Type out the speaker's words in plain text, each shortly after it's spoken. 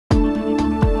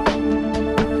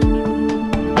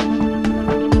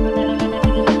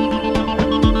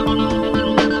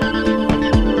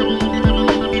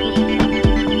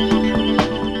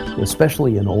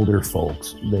especially in older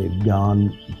folks. They've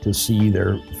gone to see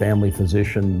their family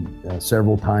physician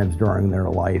several times during their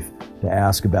life to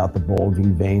ask about the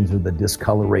bulging veins or the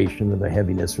discoloration or the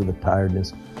heaviness or the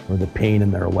tiredness or the pain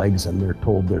in their legs, and they're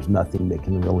told there's nothing that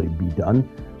can really be done.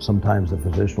 Sometimes the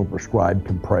physician will prescribe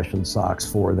compression socks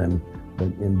for them, but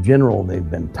in general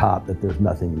they've been taught that there's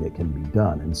nothing that can be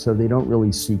done, and so they don't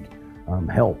really seek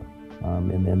help.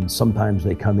 And then sometimes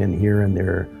they come in here and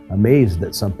they're amazed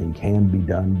that something can be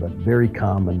done, but very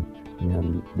common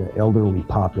in the elderly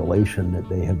population that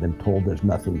they have been told there's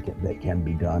nothing that can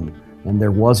be done. And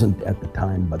there wasn't at the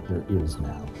time, but there is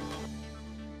now.